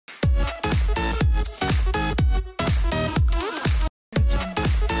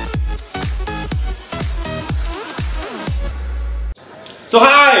So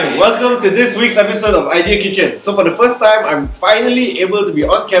hi, welcome to this week's episode of Idea Kitchen. So for the first time, I'm finally able to be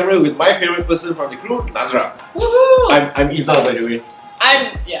on camera with my favorite person from the crew, Nazra. Woohoo! I'm Izal, by the way.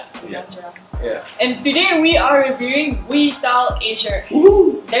 I'm Nazra. Yeah. And today we are reviewing We Style Asia.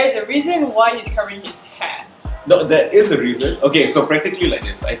 Woohoo! There's a reason why he's covering his hair. No, there is a reason. Okay, so practically like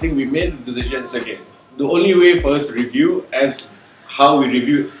this. I think we made the decision, it's okay. The only way for us to review as how we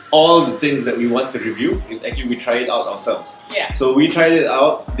review all the things that we want to review is actually we try it out ourselves. Yeah. So we tried it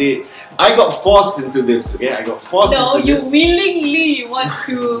out. I got forced into this, okay? I got forced No, into you this. willingly want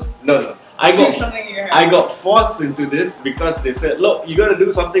to No. do something in your hair. I got forced into this because they said, look, you gotta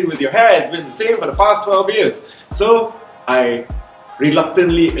do something with your hair. It's been the same for the past 12 years. So I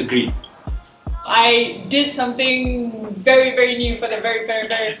reluctantly agreed. I did something very, very new for the very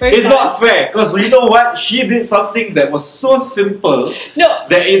first It's time. not fair because you know what? She did something that was so simple No.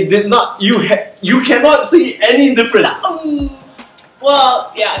 that it did not. You cannot see any difference.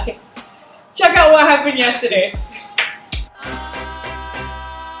 Well, yeah, okay. Check out what happened yesterday.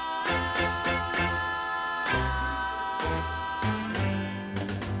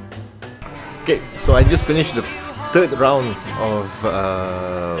 Okay, so I just finished the third round of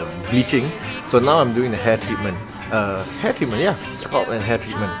bleaching. So now I'm doing the hair treatment. Scalp and hair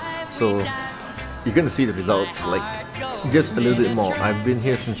treatment. So you're gonna see the results like just a little bit more. I've been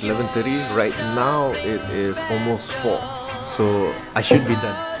here since 11:30. Right now it is almost 4. So I should be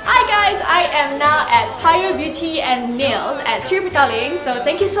done. Hi guys, I am now at Pio Beauty and Nails at Sri Petaling. So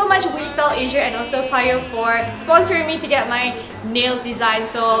thank you so much We Style Asia and also Pio for sponsoring me to get my nails designed.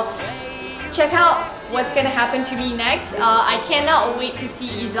 So check out what's gonna happen to me next. I cannot wait to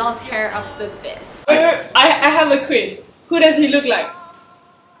see Izal's hair after this. I have a quiz. Who does he look like?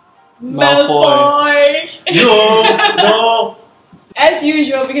 Malfoy. No. As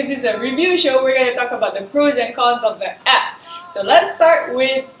usual, because it's a review show, we're going to talk about the pros and cons of the app. So let's start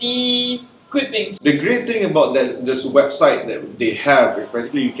with the good things. The great thing about this website that they have is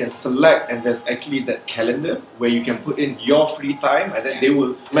practically you can select and there's actually that calendar where you can put in your free time and then they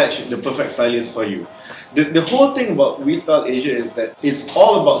will match the perfect stylist for you. The whole thing about We Style Asia is that it's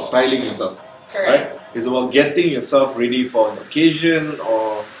all about styling yourself. Correct. Right? It's about getting yourself ready for an occasion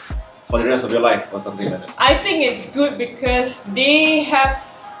or for the rest of your life or something like that. I think it's good because they have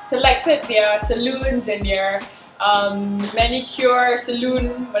selected their saloons and their manicure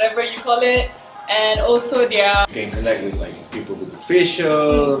saloon, whatever you call it, and also their... You can connect with like people who do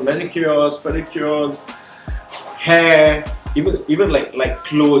facial, manicures, pedicures, hair, even like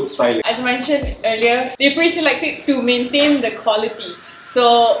clothes styling. As mentioned earlier, they pre-selected to maintain the quality. So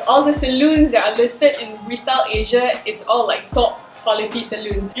all the saloons that are listed in We Style Asia, it's all like top quality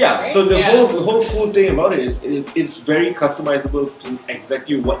saloons. Yeah, right? so the whole cool thing about it is it's very customizable to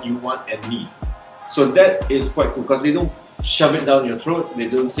exactly what you want and need. So that is quite cool because they don't shove it down your throat. They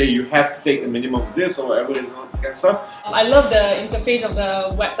don't say you have to take a minimum of this or whatever and all that kind of stuff. I love the interface of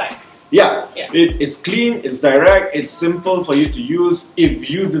the website. Yeah. Yeah. It's clean, it's direct, it's simple for you to use. If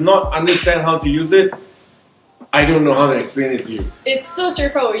you do not understand how to use it, I don't know how to explain it to you. It's so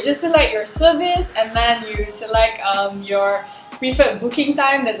straightforward. You just select your service and then you select your preferred booking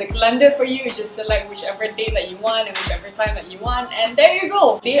time. There's a calendar for you. You just select whichever date that you want and whichever time that you want, and there you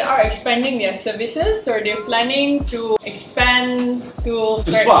go. They are expanding their services, so they're planning to expand to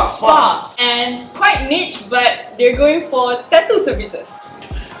spa. And quite niche, but they're going for tattoo services.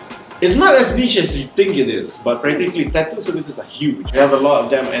 It's not as niche as you think it is, but practically tattoo services are huge. We have a lot of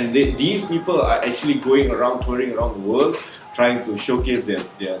them and these people are actually going around, touring around the world, trying to showcase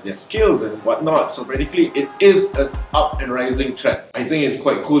their skills and whatnot. So practically it is an up and rising trend. I think it's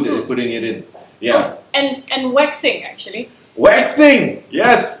quite cool that they're putting it in. Yeah. Oh, and waxing actually. Waxing!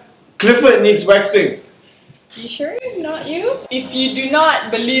 Yes! Clifford needs waxing. You sure? Not you? If you do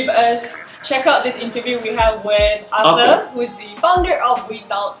not believe us, check out this interview we have with Arthur, who's the founder of We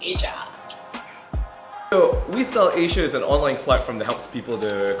Style Asia. So, We Style Asia is an online platform that helps people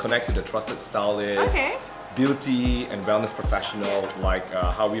to connect to the trusted stylists, beauty and wellness professional, like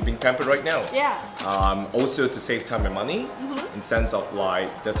how we've been pampered right now. Yeah. Also to save time and money, in sense of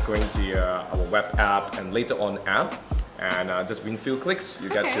like just going to our web app and later on app, and just within few clicks, you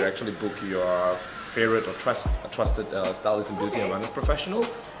get to actually book your favorite or trusted stylist and beauty and wellness professional.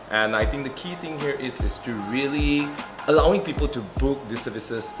 And I think the key thing here is to really allowing people to book these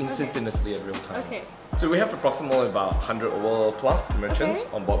services instantaneously at real time. So we have approximately about 100 over plus merchants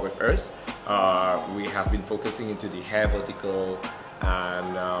on board with us. We have been focusing into the hair vertical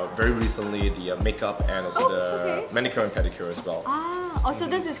and very recently the makeup and also the manicure and pedicure as well. Ah, also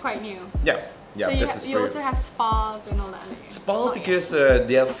this is quite new. Yeah, yeah. So this is you also have spas and all that. spa Not yet. because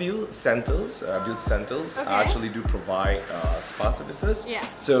there are few centers, beauty centers, Okay. actually do provide spa services. Yeah.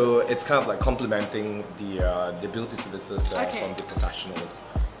 So it's kind of like complementing the beauty services Okay. from the professionals.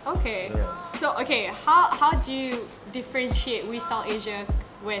 Okay. Yeah. So okay, how do you differentiate WeStyle Asia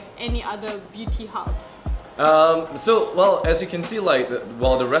with any other beauty hubs? Well, as you can see, like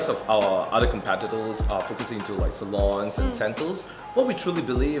while the rest of our other competitors are focusing to like salons and centers, what we truly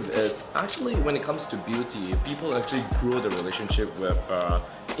believe is actually when it comes to beauty, people actually grow the relationship with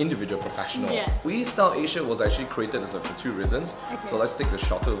individual professional. Yeah. WeStyle Asia was actually created for two reasons. Okay. So let's take the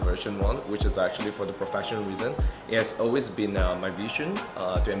shorter version one, which is actually for the professional reason. It has always been my vision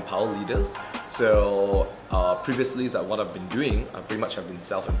to empower leaders. So previously, what I've been doing, I pretty much have been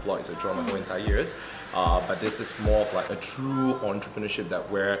self-employed so throughout my whole entire years. But this is more of like a true entrepreneurship that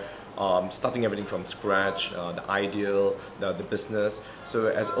we're starting everything from scratch, the ideal, the business. So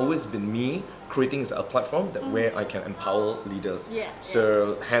it has always been me creating a platform that where I can empower leaders. Yeah,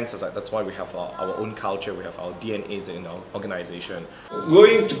 So hence, that's why we have our own culture, we have our DNAs in our organization.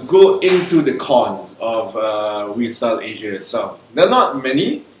 Going to go into the cons of WeStyle Asia itself. There are not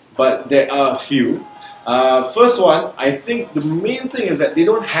many, but there are a few. First one, I think the main thing is that they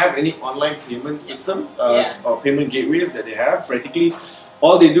don't have any online payment system or payment gateways that they have. Practically,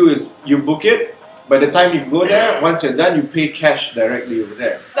 all they do is you book it. By the time you go there, once you're done, you pay cash directly over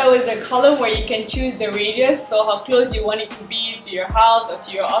there. There was a column where you can choose the radius, so how close you want it to be to your house or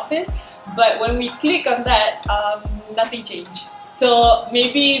to your office. But when we click on that, nothing changed. So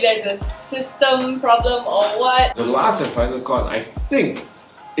maybe there's a system problem or what. The last and final con, I think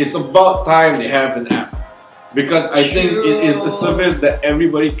it's about time they have an app. Because I think it is a service that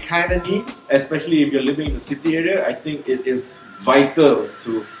everybody kind of needs, especially if you're living in the city area. I think it is vital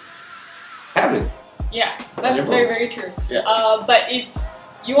to have it. Yeah, that's very, very true. Yeah. But if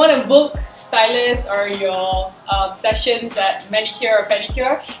you want to book stylists or your sessions at manicure or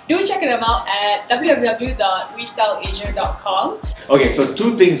pedicure, do check them out at www.westyleasia.com. Okay, so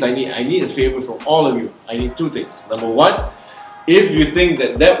two things I need. I need a favor from all of you. I need two things. Number one, if you think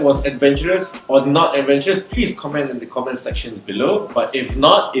that was adventurous or not adventurous, please comment in the comment sections below. But if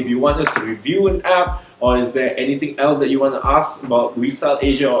not, if you want us to review an app, or is there anything else that you want to ask about WeStyle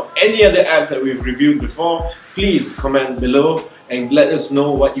Asia or any other apps that we've reviewed before, please comment below and let us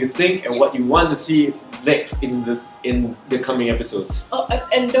know what you think and what you want to see next in the coming episodes. Oh,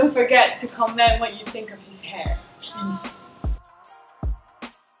 and don't forget to comment what you think of his hair, please.